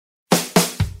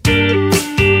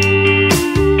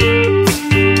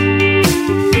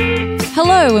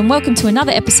Hello and welcome to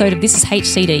another episode of This is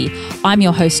HCD. I'm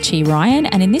your host, Chi Ryan,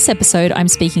 and in this episode I'm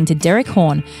speaking to Derek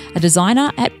Horn, a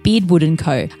designer at Beardwood &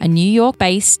 Co., a New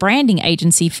York-based branding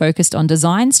agency focused on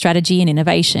design, strategy and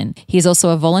innovation. He is also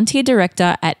a volunteer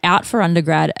director at Out for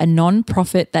Undergrad, a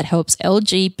non-profit that helps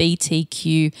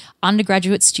LGBTQ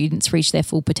undergraduate students reach their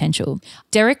full potential.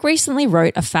 Derek recently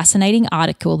wrote a fascinating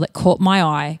article that caught my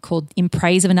eye called In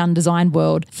Praise of an Undesigned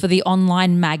World for the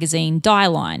online magazine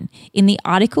Dieline. In the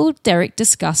article, Derek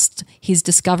discussed his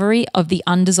discovery of the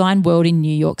undesigned world in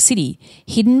New York City.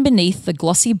 Hidden beneath the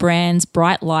glossy brands,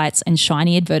 bright lights, and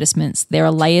shiny advertisements, there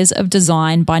are layers of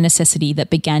design by necessity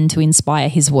that began to inspire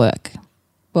his work.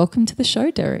 Welcome to the show,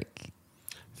 Derek.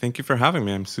 Thank you for having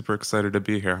me. I'm super excited to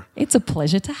be here. It's a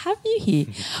pleasure to have you here.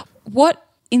 What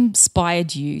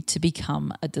inspired you to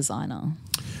become a designer?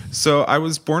 So I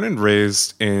was born and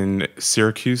raised in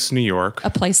Syracuse, New York.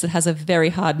 A place that has a very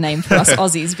hard name for us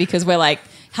Aussies because we're like,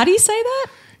 how do you say that?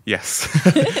 Yes.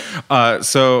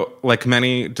 So like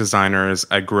many designers,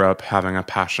 I grew up having a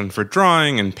passion for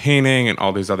drawing and painting and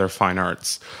all these other fine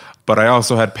arts. But I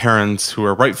also had parents who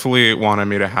were rightfully wanted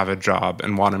me to have a job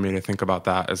and wanted me to think about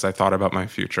that as I thought about my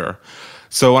future.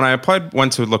 So when I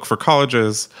went to look for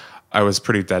colleges, I was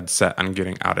pretty dead set on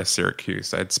getting out of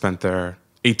Syracuse. I'd spent there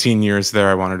 18 years there.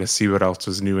 I wanted to see what else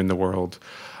was new in the world.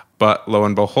 But lo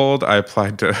and behold, I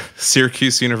applied to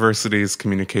Syracuse University's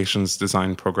communications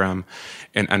design program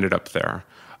and ended up there.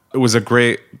 It was a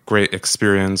great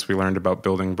experience. We learned about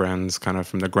building brands kind of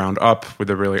from the ground up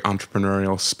with a really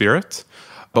entrepreneurial spirit.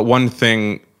 But one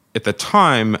thing at the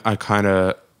time I kind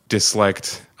of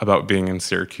disliked about being in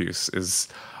Syracuse is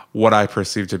what I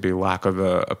perceived to be lack of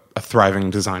a thriving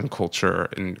design culture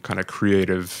and kind of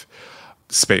creative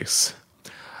space.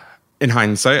 In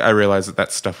hindsight, I realized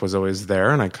that stuff was always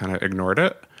there and I kind of ignored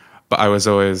it. But I'd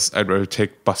would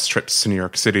take bus trips to New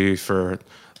York City for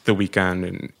the weekend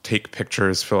and take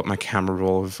pictures, fill up my camera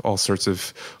roll of all sorts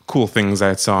of cool things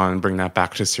I saw and bring that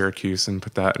back to Syracuse and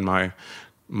put that in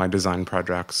my design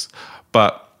projects.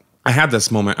 But I had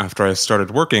this moment after I started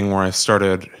working where I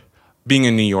started being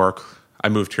in New York. I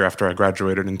moved here after I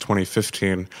graduated in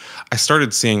 2015. I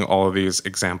started seeing all of these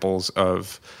examples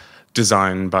of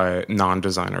design by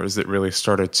non-designers that really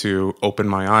started to open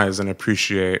my eyes and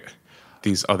appreciate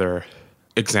these other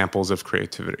examples of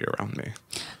creativity around me.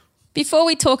 Before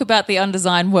we talk about the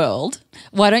undesigned world,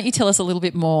 why don't you tell us a little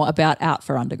bit more about Out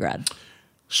for Undergrad?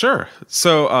 Sure.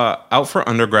 So Out for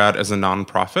Undergrad is a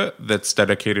nonprofit that's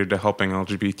dedicated to helping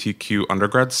LGBTQ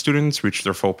undergrad students reach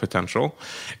their full potential.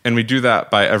 And we do that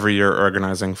by every year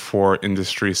organizing 4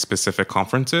 industry-specific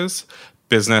conferences: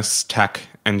 business, tech,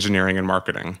 engineering, and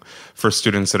marketing, for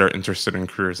students that are interested in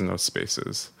careers in those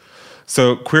spaces.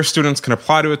 So queer students can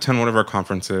apply to attend one of our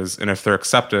conferences, and if they're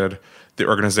accepted, the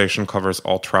organization covers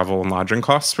all travel and lodging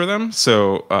costs for them.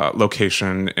 So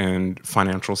location and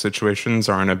financial situations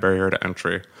aren't a barrier to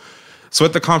entry. So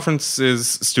at the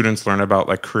conferences, students learn about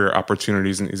like career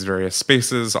opportunities in these various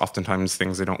spaces, oftentimes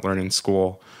things they don't learn in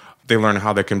school. They learn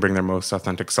how they can bring their most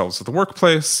authentic selves to the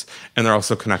workplace, and they're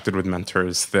also connected with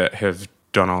mentors that have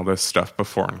done all this stuff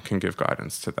before and can give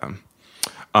guidance to them.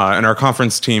 In our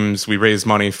conference teams, we raise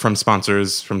money from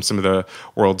sponsors from some of the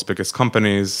world's biggest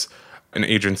companies and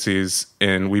agencies,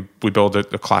 and we build a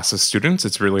class of students.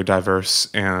 It's really diverse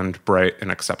and bright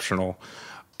and exceptional.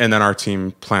 And then our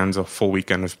team plans a full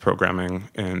weekend of programming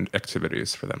and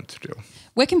activities for them to do.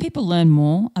 Where can people learn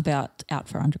more about Out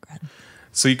for Undergrad?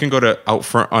 So you can go to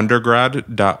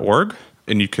outforundergrad.org,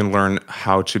 and you can learn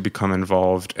how to become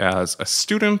involved as a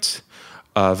student,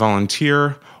 a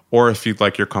volunteer, or if you'd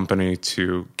like your company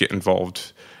to get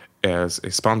involved as a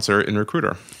sponsor and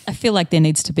recruiter. I feel like there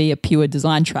needs to be a pure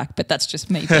design track, but that's just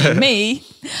me being me.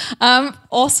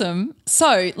 Awesome.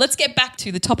 So let's get back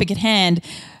to the topic at hand.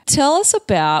 Tell us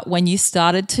about when you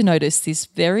started to notice this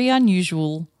very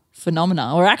unusual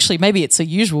phenomena, or actually maybe it's a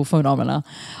usual phenomena,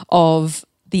 of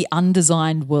the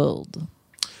undesigned world.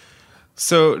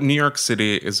 So New York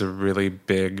City is a really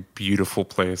big, beautiful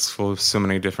place full of so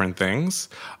many different things.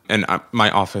 And my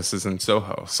office is in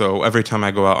Soho. So every time I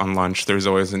go out on lunch, there's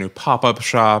always a new pop-up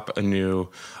shop, a new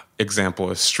example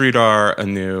of street art, a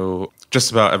new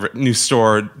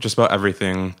store, just about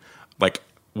everything, like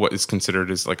what is considered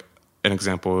as like an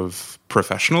example of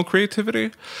professional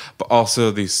creativity, but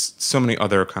also so many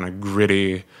other kind of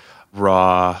gritty,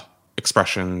 raw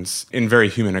expressions, in very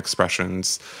human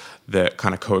expressions that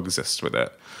kind of coexist with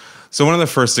it. So one of the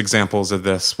first examples of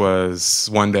this was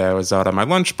one day I was out on my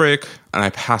lunch break and I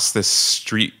passed this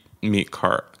street meat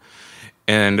cart.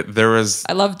 And there was...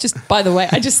 I love, just by the way,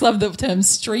 I just love the term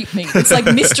street meat. It's like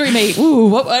mystery meat. Ooh,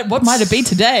 what might it be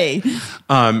today?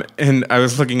 And I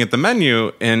was looking at the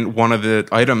menu, and one of the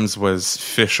items was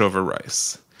fish over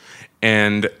rice.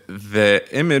 And the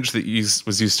image that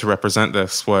was used to represent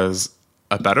this was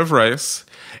a bed of rice,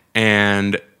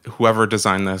 and whoever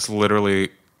designed this literally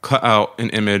cut out an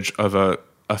image of a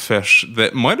fish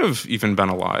that might have even been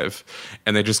alive,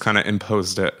 and they just kind of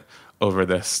imposed it over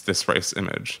this rice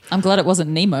image. I'm glad it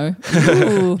wasn't Nemo.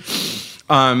 Ooh.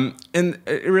 And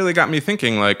it really got me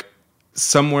thinking, like,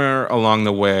 somewhere along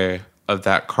the way of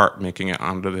that cart making it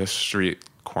onto this street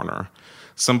corner,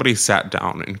 somebody sat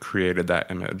down and created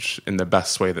that image in the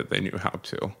best way that they knew how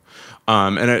to.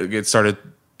 And it started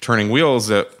turning wheels.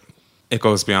 It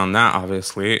goes beyond that,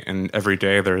 obviously, and every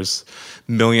day there's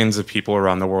millions of people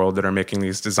around the world that are making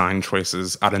these design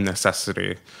choices out of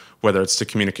necessity, whether it's to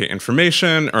communicate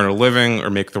information, earn a living, or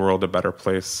make the world a better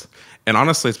place. And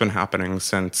honestly, it's been happening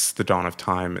since the dawn of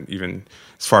time, and even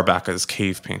as far back as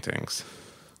cave paintings.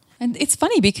 And it's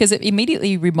funny because it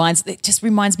just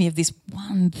reminds me of this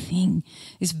one thing,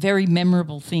 this very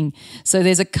memorable thing. So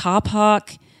there's a car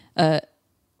park.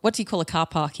 What do you call a car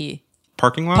park here?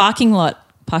 Parking lot? Parking lot.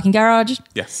 Parking garage?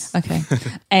 Yes. Okay.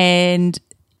 And,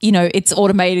 it's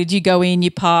automated. You go in, you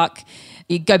park,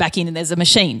 you go back in, and there's a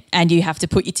machine, and you have to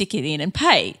put your ticket in and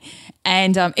pay.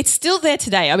 And it's still there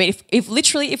today. I mean,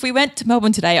 if we went to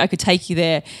Melbourne today, I could take you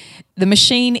there. The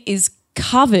machine is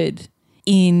covered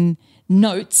in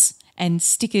notes and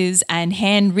stickers and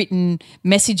handwritten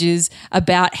messages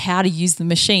about how to use the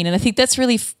machine. And I think that's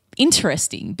really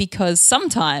interesting because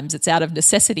sometimes it's out of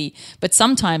necessity, but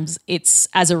sometimes it's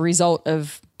as a result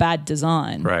of bad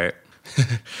design. Right.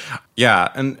 Yeah.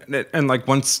 And like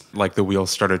once like the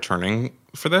wheels started turning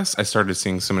for this, I started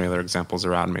seeing so many other examples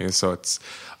around me. So it's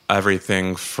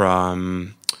everything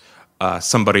from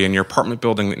somebody in your apartment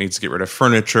building that needs to get rid of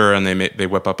furniture, and they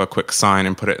whip up a quick sign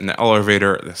and put it in the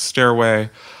elevator or the stairway.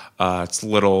 It's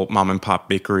little mom and pop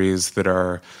bakeries that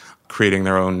are creating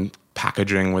their own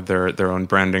packaging with their own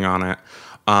branding on it.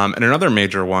 And another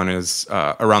major one is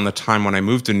around the time when I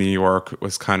moved to New York, it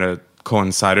was kind of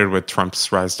coincided with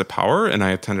Trump's rise to power, and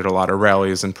I attended a lot of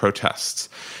rallies and protests.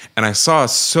 And I saw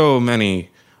so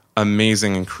many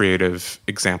amazing and creative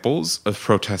examples of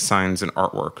protest signs and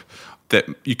artwork that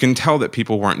you can tell that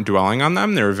people weren't dwelling on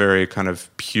them. They were very kind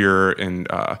of pure and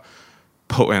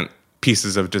potent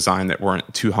pieces of design that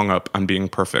weren't too hung up on being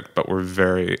perfect, but were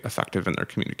very effective in their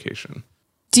communication.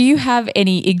 Do you have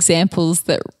any examples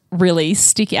that really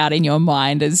stick out in your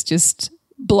mind as just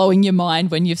blowing your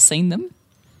mind when you've seen them?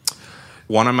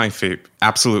 One of my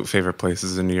absolute favorite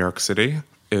places in New York City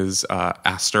is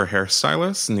Astor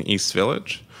Hairstylist in the East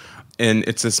Village. And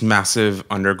it's this massive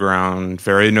underground,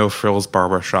 very no-frills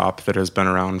barbershop that has been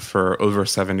around for over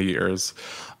 70 years.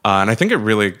 And I think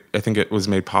it was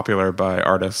made popular by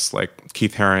artists like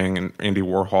Keith Haring and Andy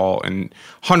Warhol, and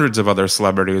hundreds of other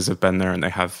celebrities have been there, and they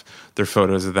have their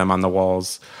photos of them on the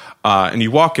walls. And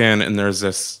you walk in, and there's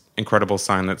this incredible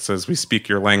sign that says, "We speak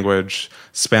your language: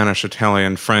 Spanish,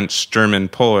 Italian, French, German,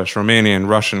 Polish, Romanian,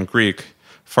 Russian, Greek,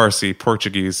 Farsi,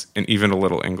 Portuguese, and even a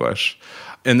little English."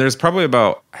 And there's probably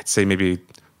about, I'd say maybe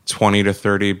 20 to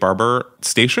 30 barber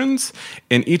stations,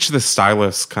 and each of the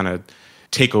stylists kind of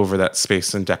take over that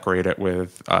space and decorate it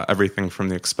with everything from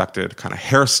the expected kind of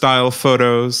hairstyle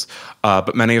photos,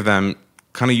 but many of them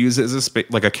kind of use it as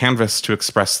like a canvas to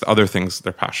express the other things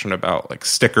they're passionate about, like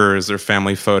stickers or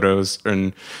family photos,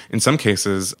 and in some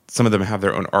cases, some of them have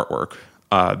their own artwork.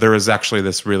 There is actually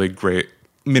this really great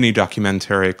mini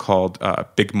documentary called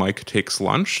Big Mike Takes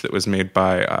Lunch that was made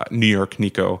by New York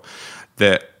Nico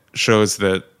that shows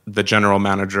the general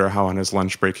manager how on his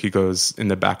lunch break he goes in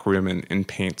the back room and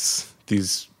paints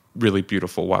these really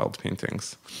beautiful wild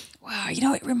paintings. Wow,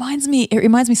 it reminds me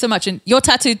so much, and you're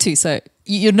tattooed too, so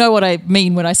you know what I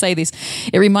mean when I say this.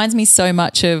 It reminds me so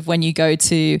much of when you go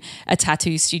to a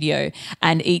tattoo studio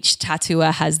and each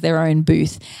tattooer has their own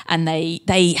booth, and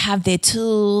they have their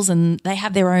tools and they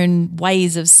have their own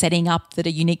ways of setting up that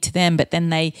are unique to them, but then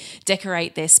they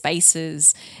decorate their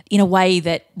spaces in a way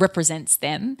that represents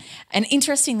them. And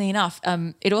interestingly enough,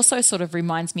 it also sort of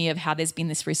reminds me of how there's been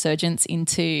this resurgence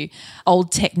into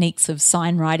old techniques of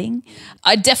sign writing.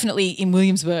 I definitely in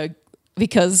Williamsburg,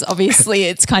 because obviously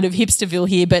it's kind of hipsterville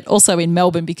here, but also in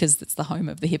Melbourne because it's the home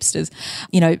of the hipsters.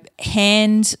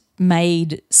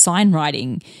 Handmade sign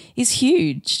writing is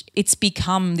huge. It's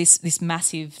become this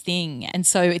massive thing. And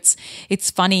so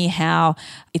it's funny how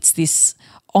it's this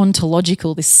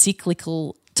ontological, this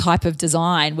cyclical type of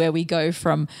design where we go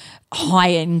from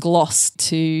high-end gloss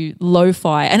to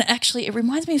lo-fi. And actually, it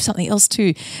reminds me of something else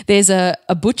too. There's a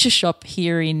butcher shop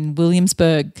here in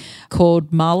Williamsburg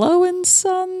called Marlowe and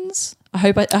Sons. I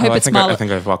hope it's Marlowe. I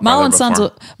think I've walked Marlowe by and there Sons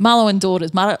before. or Marlowe and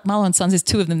Daughters. Marlowe and Sons, there's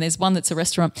two of them. There's one that's a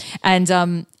restaurant.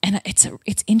 And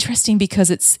it's interesting because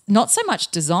it's not so much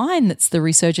design that's the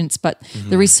resurgence, but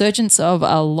the resurgence of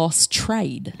a lost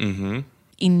trade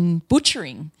in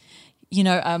butchering. You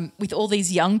know, with all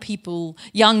these young people,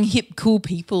 young, hip, cool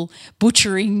people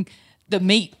butchering the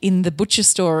meat in the butcher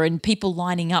store and people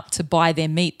lining up to buy their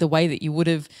meat the way that you would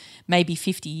have maybe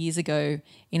 50 years ago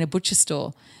in a butcher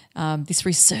store. This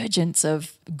resurgence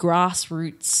of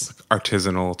grassroots.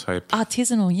 Artisanal,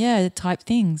 type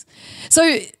things.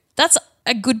 So that's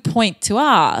a good point to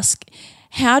ask.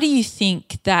 How do you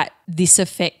think that this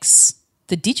affects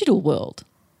the digital world?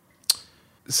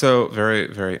 So very,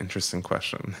 very interesting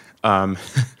question.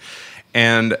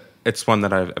 And it's one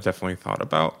that I've definitely thought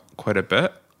about quite a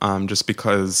bit, just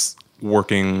because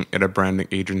working at a branding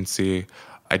agency,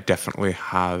 I definitely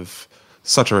have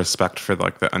such a respect for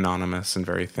like the anonymous and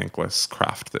very thankless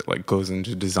craft that like goes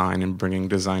into design and bringing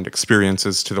designed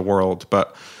experiences to the world.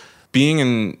 But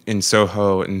being in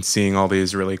Soho and seeing all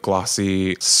these really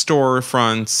glossy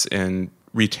storefronts and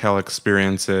retail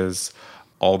experiences,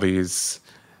 all these...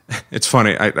 It's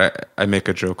funny, I make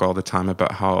a joke all the time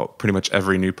about how pretty much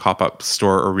every new pop-up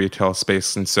store or retail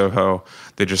space in Soho,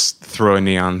 they just throw a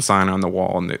neon sign on the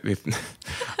wall and they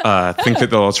think that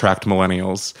they'll attract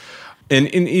millennials. And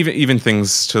even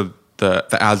things to the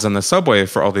ads on the subway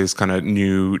for all these kind of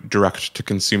new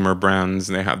direct-to-consumer brands,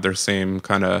 and they have their same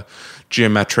kind of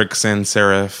geometric sans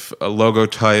serif logo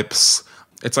types.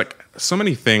 It's like so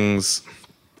many things,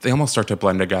 they almost start to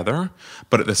blend together,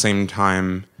 but at the same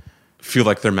time feel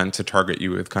like they're meant to target you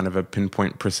with kind of a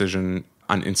pinpoint precision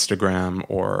on Instagram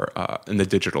or in the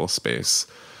digital space.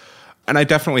 And I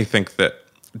definitely think that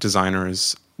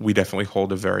designers, we definitely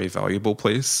hold a very valuable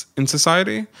place in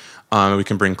society. We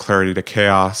can bring clarity to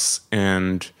chaos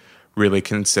and really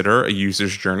consider a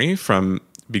user's journey from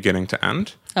beginning to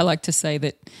end. I like to say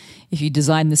that if you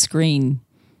design the screen,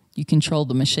 you control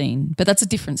the machine. But that's a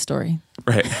different story.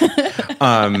 Right.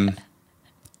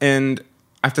 And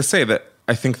I have to say that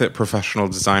I think that professional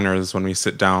designers, when we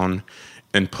sit down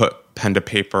and put pen to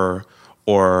paper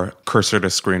or cursor to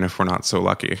screen if we're not so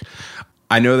lucky,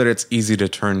 I know that it's easy to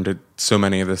turn to so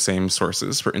many of the same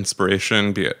sources for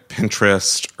inspiration, be it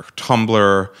Pinterest or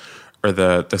Tumblr or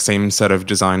the same set of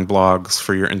design blogs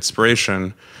for your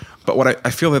inspiration. But what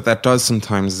I feel that does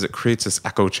sometimes is it creates this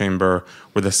echo chamber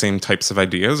where the same types of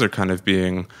ideas are kind of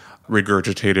being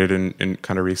regurgitated and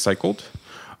kind of recycled.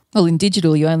 Well, in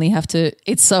digital, you only have to,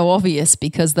 it's so obvious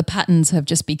because the patterns have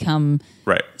just become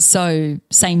so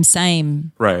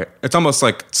same. Right. It's almost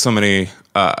like so many,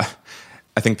 I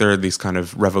think there are these kind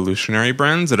of revolutionary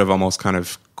brands that have almost kind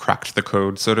of cracked the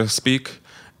code, so to speak.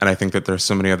 And I think that there's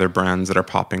so many other brands that are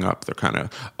popping up. They're kind of,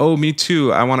 oh, me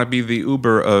too. I want to be the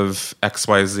Uber of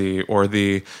XYZ or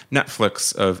the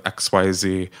Netflix of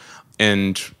XYZ.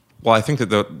 And while I think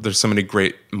that there's so many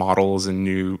great models and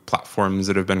new platforms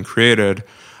that have been created,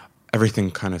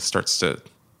 everything kind of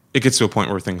it gets to a point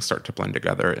where things start to blend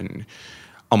together and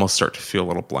almost start to feel a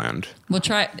little bland.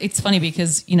 It's funny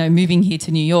because, moving here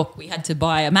to New York, we had to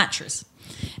buy a mattress.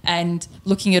 And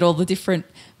looking at all the different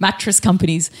mattress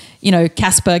companies,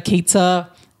 Casper, Keetzer,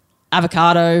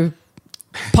 Avocado,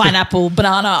 Pineapple,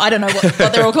 Banana, I don't know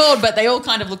what they're all called, but they all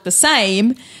kind of look the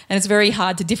same. And it's very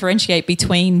hard to differentiate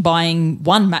between buying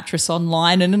one mattress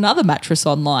online and another mattress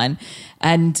online.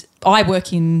 And I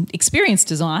work in experience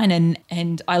design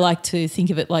and I like to think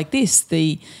of it like this.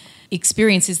 The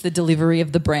experience is the delivery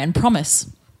of the brand promise.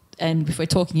 And if we're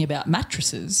talking about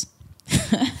mattresses,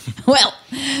 well,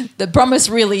 the promise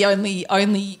really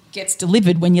only gets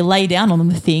delivered when you lay down on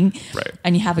the thing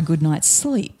and you have a good night's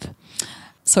sleep.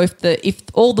 So if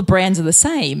all the brands are the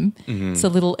same, it's a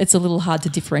little hard to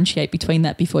differentiate between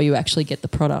that before you actually get the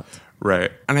product.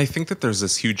 Right. And I think that there's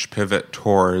this huge pivot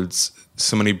towards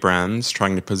so many brands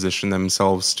trying to position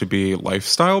themselves to be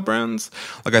lifestyle brands.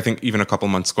 Like I think even a couple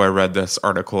months ago, I read this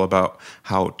article about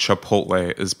how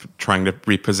Chipotle is trying to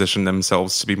reposition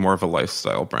themselves to be more of a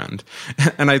lifestyle brand.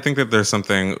 And I think that there's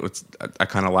something, I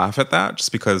kind of laugh at that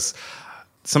just because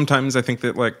sometimes I think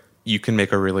that like you can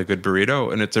make a really good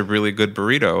burrito and it's a really good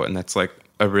burrito and that's like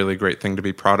a really great thing to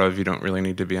be proud of. You don't really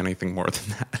need to be anything more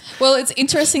than that. Well, it's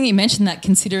interesting you mentioned that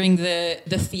considering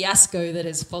the fiasco that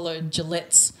has followed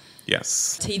Gillette's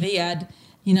TV ad,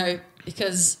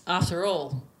 because after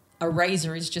all, a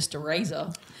razor is just a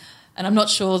razor. And I'm not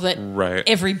sure that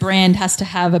every brand has to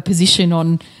have a position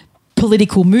on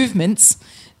political movements.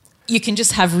 you can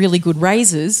just have really good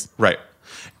razors. Right.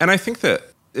 And I think that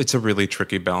it's a really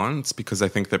tricky balance because I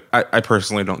think that I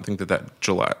personally don't think that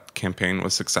Gillette campaign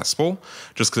was successful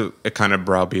just because it kind of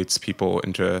browbeats people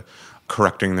into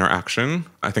correcting their action.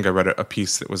 I think I read a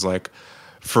piece that was like,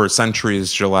 for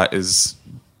centuries, Gillette is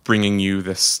bringing you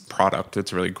this product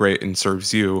that's really great and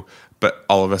serves you, but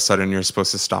all of a sudden you're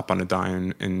supposed to stop on a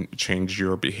dime and change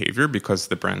your behavior because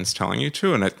the brand's telling you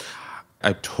to. And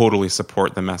I totally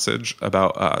support the message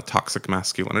about toxic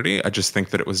masculinity. I just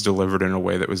think that it was delivered in a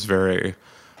way that was very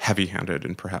heavy-handed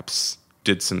and perhaps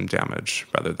did some damage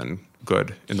rather than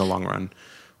good in the long run.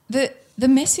 The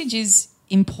message is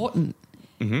important.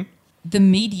 Mm-hmm. The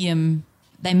medium,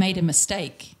 they made a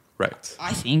mistake. Right.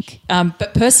 I think.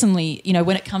 But personally,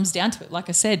 when it comes down to it, like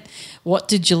I said, what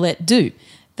did Gillette do?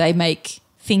 They make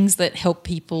things that help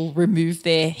people remove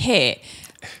their hair.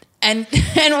 And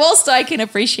whilst I can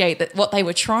appreciate that what they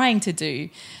were trying to do,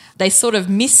 they sort of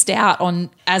missed out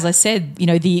on, as I said,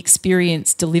 the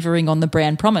experience delivering on the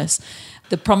brand promise.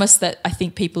 The promise that I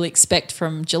think people expect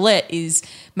from Gillette is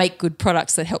make good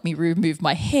products that help me remove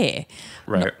my hair.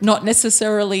 Right. Not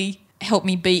necessarily help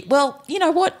me be,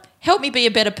 help me be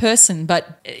a better person.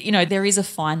 But, there is a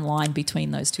fine line between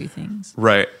those two things.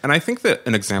 Right. And I think that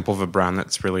an example of a brand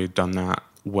that's really done that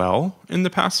well in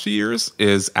the past few years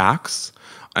is Axe.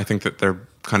 I think that they're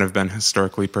kind of been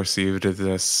historically perceived as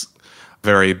this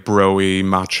very bro-y,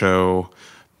 macho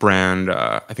brand.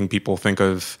 I think people think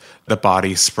of the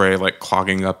body spray like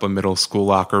clogging up a middle school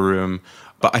locker room.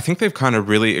 But I think they've kind of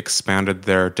really expanded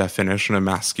their definition of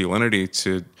masculinity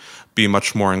to be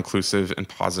much more inclusive and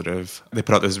positive. They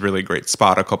put out this really great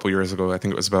spot a couple years ago. I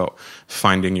think it was about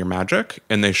finding your magic.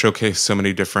 And they showcased so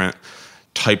many different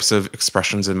types of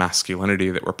expressions of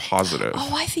masculinity that were positive.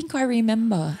 Oh, I think I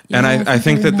remember. And I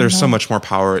think that there's so much more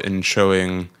power in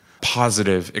showing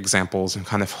positive examples and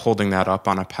kind of holding that up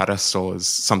on a pedestal as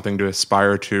something to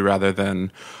aspire to rather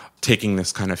than taking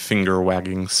this kind of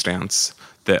finger-wagging stance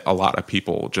that a lot of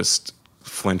people just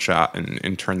flinch at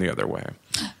and turn the other way.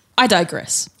 I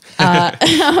digress.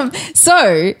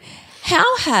 So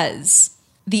how has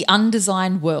the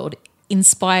undesigned world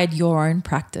inspired your own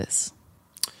practice?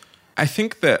 I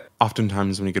think that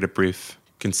oftentimes when you get a brief,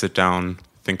 you can sit down,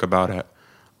 think about it,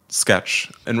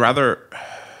 sketch, and rather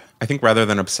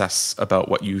than obsess about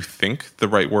what you think the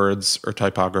right words or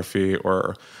typography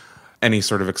or any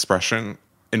sort of expression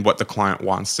and what the client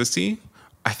wants to see,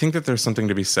 I think that there's something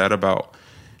to be said about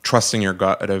trusting your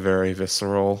gut at a very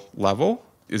visceral level.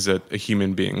 Is it a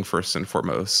human being first and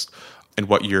foremost, and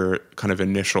what your kind of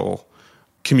initial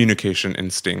communication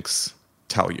instincts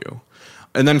tell you.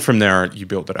 And then from there, you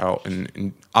build it out.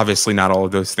 And obviously not all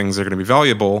of those things are going to be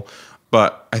valuable,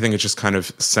 but I think it's just kind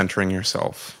of centering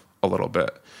yourself a little bit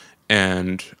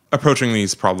and approaching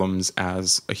these problems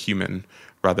as a human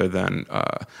rather than,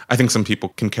 I think some people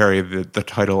can carry the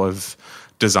title of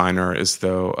designer as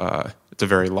though it's a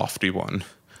very lofty one.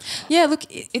 Yeah, look,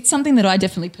 it's something that I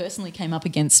definitely personally came up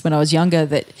against when I was younger,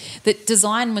 that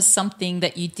design was something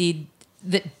that you did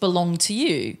that belonged to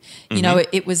you. You know,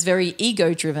 it was very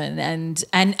ego-driven and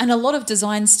a lot of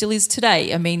design still is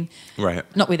today. I mean, right.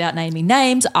 Not without naming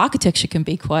names, architecture can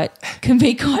be quite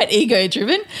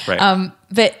ego-driven. Right.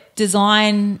 But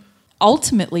design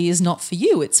ultimately is not for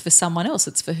you. It's for someone else.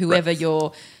 It's for whoever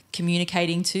you're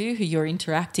communicating to, who you're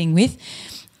interacting with.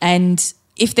 And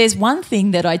if there's one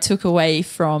thing that I took away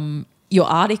from your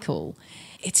article,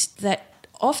 it's that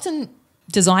often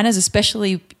designers,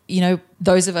 especially, you know,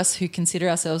 those of us who consider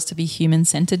ourselves to be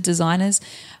human-centered designers,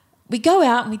 we go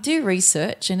out and we do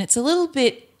research and it's a little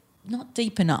bit not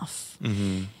deep enough.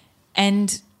 Mm-hmm.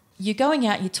 And you're going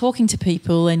out, you're talking to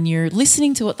people and you're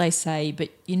listening to what they say, but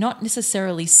you're not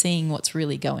necessarily seeing what's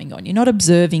really going on. You're not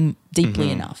observing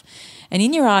deeply enough. And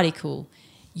in your article,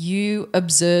 you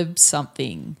observed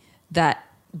something that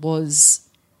was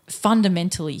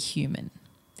fundamentally human,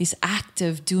 this act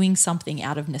of doing something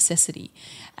out of necessity.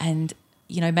 And,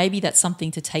 you know, maybe that's something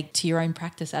to take to your own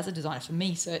practice as a designer. For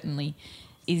me, certainly,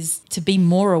 is to be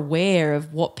more aware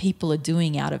of what people are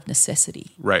doing out of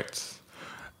necessity. Right.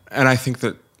 And I think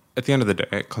that at the end of the day,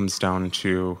 it comes down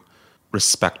to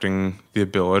respecting the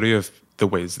ability of the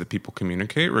ways that people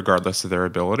communicate, regardless of their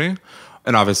ability.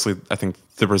 And obviously, I think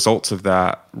the results of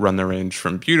that run the range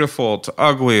from beautiful to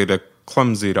ugly to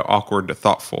clumsy to awkward to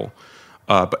thoughtful.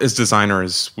 But as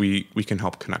designers, we can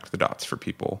help connect the dots for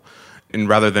people. And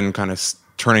rather than kind of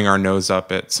turning our nose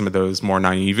up at some of those more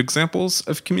naive examples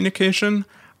of communication,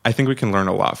 I think we can learn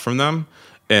a lot from them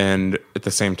and at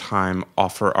the same time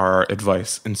offer our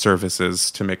advice and services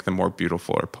to make them more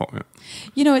beautiful or potent.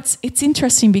 You know, it's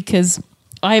interesting because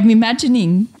I'm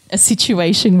imagining a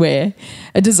situation where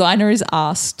a designer is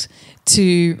asked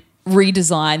to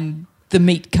redesign the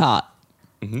meat cart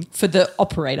for the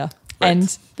operator. Right.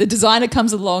 And the designer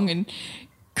comes along and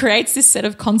creates this set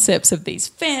of concepts of these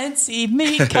fancy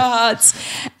meat carts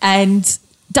and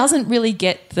doesn't really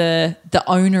get the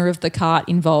owner of the cart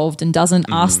involved and doesn't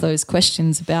ask those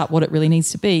questions about what it really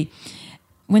needs to be.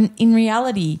 When in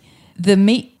reality, the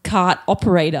meat cart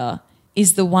operator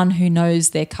is the one who knows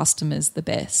their customers the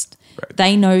best. Right.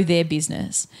 They know their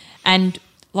business. And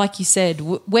like you said,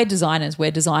 we're designers,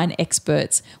 we're design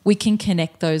experts. We can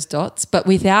connect those dots, but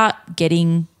without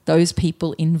getting those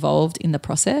people involved in the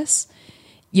process,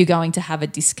 you're going to have a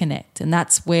disconnect. And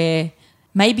that's where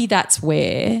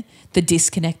the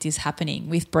disconnect is happening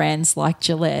with brands like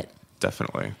Gillette.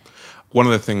 Definitely. One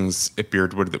of the things at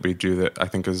Beardwood that we do that I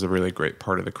think is a really great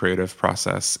part of the creative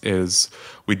process is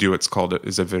we do what's called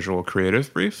a visual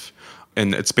creative brief.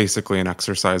 And it's basically an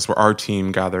exercise where our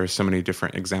team gathers so many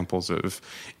different examples of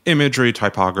imagery,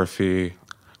 typography,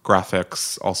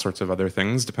 graphics, all sorts of other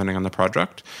things, depending on the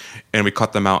project. And we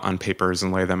cut them out on papers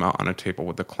and lay them out on a table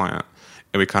with the client.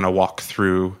 And we kind of walk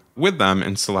through with them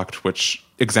and select which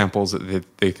examples that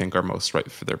they think are most right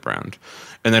for their brand.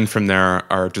 And then from there,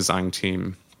 our design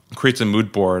team creates a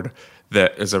mood board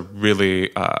that is a really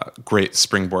great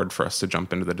springboard for us to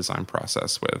jump into the design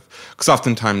process with. Because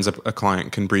oftentimes a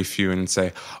client can brief you and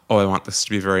say, oh, I want this to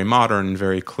be very modern,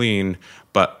 very clean,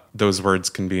 but those words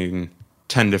can mean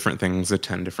 10 different things to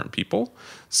 10 different people.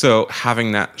 So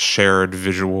having that shared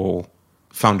visual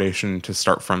foundation to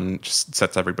start from just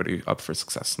sets everybody up for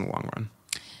success in the long run.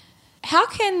 How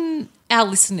can our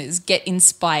listeners get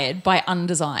inspired by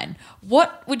Undesign?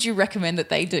 What would you recommend that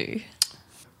they do?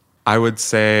 I would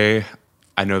say,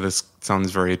 I know this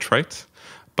sounds very trite,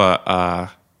 but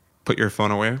put your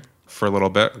phone away for a little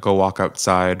bit. Go walk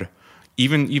outside,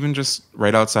 even just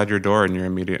right outside your door in your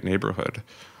immediate neighborhood.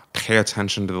 Pay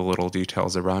attention to the little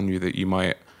details around you that you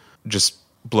might just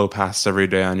blow past every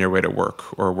day on your way to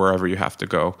work or wherever you have to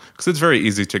go. Because it's very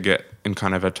easy to get in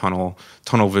kind of a tunnel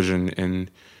vision and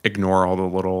ignore all the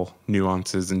little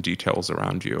nuances and details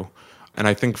around you. And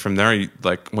I think from there,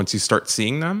 once you start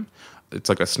seeing them, it's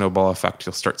like a snowball effect.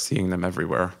 You'll start seeing them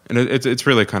everywhere. And it's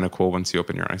really kind of cool once you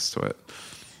open your eyes to it.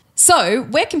 So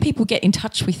where can people get in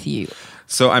touch with you?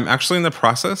 So I'm actually in the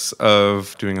process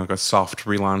of doing like a soft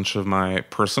relaunch of my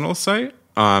personal site.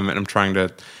 And I'm trying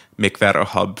to make that a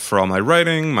hub for all my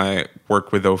writing, my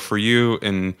work with O4U,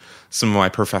 and some of my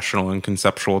professional and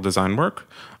conceptual design work.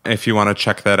 If you want to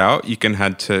check that out, you can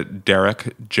head to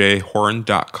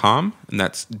derekjhorn.com, and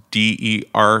that's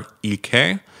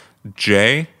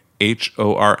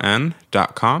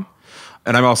DEREKJHORN.com.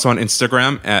 And I'm also on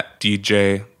Instagram at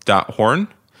dj.horn.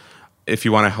 If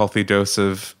you want a healthy dose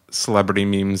of celebrity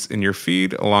memes in your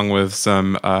feed, along with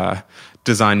some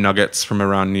design nuggets from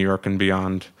around New York and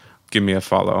beyond, give me a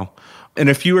follow. And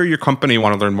if you or your company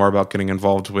want to learn more about getting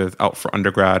involved with Out for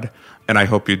Undergrad, and I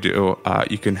hope you do,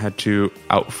 you can head to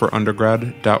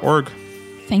outforundergrad.org.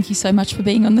 Thank you so much for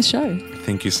being on the show.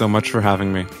 Thank you so much for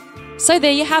having me. So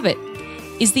there you have it.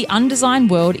 Is the undesigned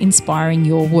world inspiring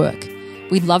your work?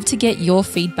 We'd love to get your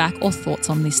feedback or thoughts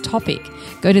on this topic.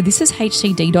 Go to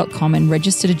thisishcd.com and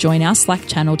register to join our Slack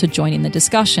channel to join in the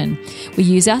discussion. We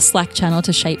use our Slack channel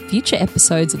to shape future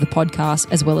episodes of the podcast,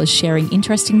 as well as sharing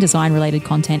interesting design-related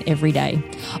content every day.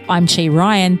 I'm Chi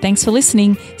Ryan. Thanks for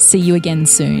listening. See you again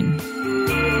soon.